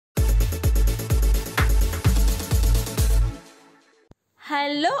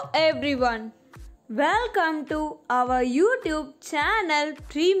Hello everyone, welcome to our YouTube channel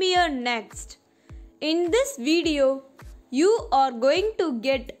Premier Next. In this video, you are going to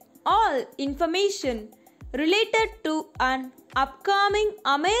get all information related to an upcoming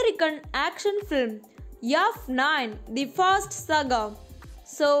American action film F9 The Fast Saga.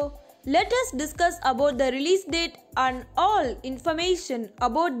 So, let us discuss about the release date and all information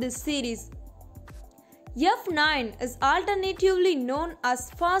about this series. F9 is alternatively known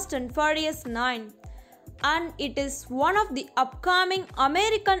as Fast and Furious 9 and it is one of the upcoming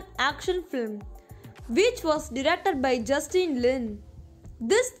American action film which was directed by Justin Lin.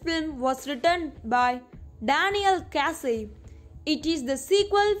 This film was written by Daniel Casey. It is the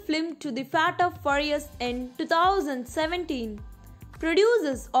sequel film to The Fast and Furious in 2017.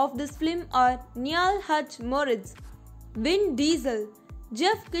 Producers of this film are Neil H. Moritz, Vin Diesel,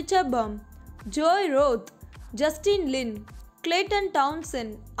 Jeff Kitcherbum, Joy Roth, Justin Lin, Clayton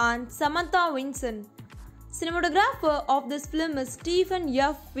Townsend and Samantha Vincent. Cinematographer of this film is Stephen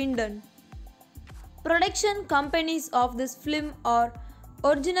F. Winden. Production companies of this film are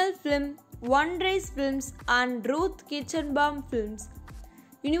Original Film, One Race Films and Ruth Kitchenbaum Films.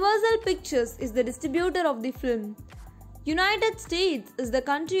 Universal Pictures is the distributor of the film. United States is the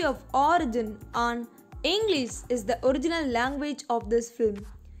country of origin and English is the original language of this film.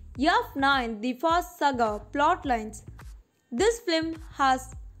 F9 The Fast Saga plotlines. This film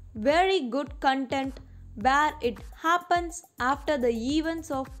has very good content where it happens after the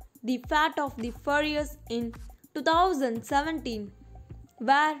events of The Fast and the Furious in 2017,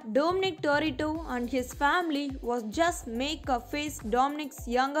 where Dominic Toretto and his family was just make a face Dominic's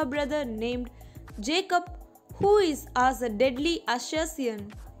younger brother named Jacob, who is as a deadly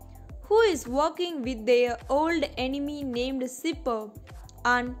assassin, who is working with their old enemy named Zipper,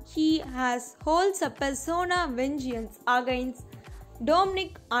 and he holds a persona vengeance against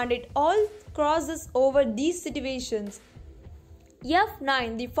Dominic, and it all crosses over these situations.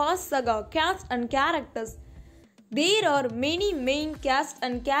 F9 The Fast Saga cast and characters. There are many main cast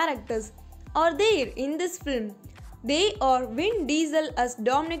and characters are there in this film. They are Vin Diesel as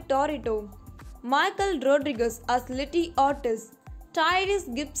Dominic Toretto, Michael Rodriguez as Letty Ortiz,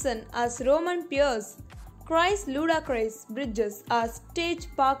 Tyrese Gibson as Roman Pierce, Chris Ludacris Bridges as Tage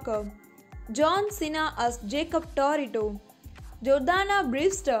Parker, John Cena as Jacob Toretto, Jordana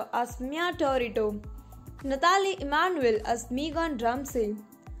Brewster as Mia Toretto, Natalie Emmanuel as Megan Ramsey,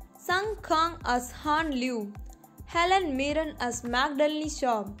 Sung Kang as Han Liu, Helen Mirren as Magdalene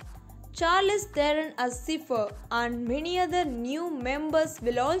Shaw, Charlize Theron as Zipper, and many other new members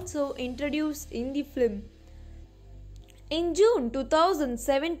will also introduced in the film. In June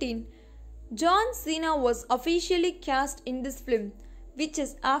 2017, John Cena was officially cast in this film, which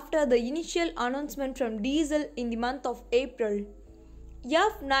is after the initial announcement from Diesel in the month of April.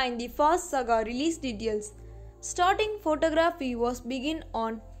 F9 The Fast Saga release details. Starting photography was begun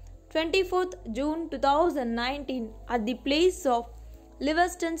on 24th June 2019 at the place of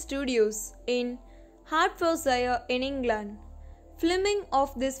Livingston Studios in Hertfordshire in England. Filming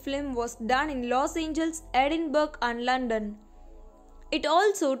of this film was done in Los Angeles, Edinburgh and London. It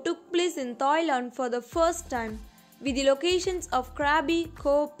also took place in Thailand for the first time, with the locations of Krabi,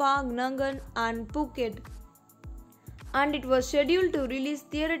 Koh Phangan and Phuket. And it was scheduled to release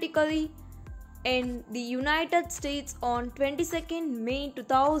theatrically in the United States on 22nd May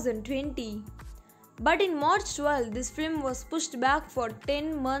 2020. But in March 12, this film was pushed back for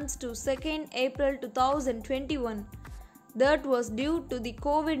 10 months to 2nd April 2021. That was due to the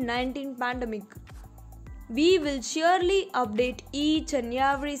COVID-19 pandemic. We will surely update each and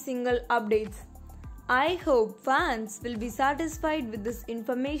every single updates. I hope fans will be satisfied with this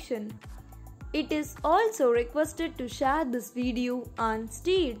information. It is also requested to share this video and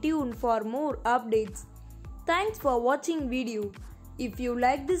stay tuned for more updates. Thanks for watching video. If you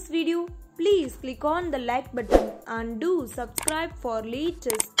like this video, please click on the like button and do subscribe for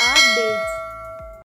latest updates.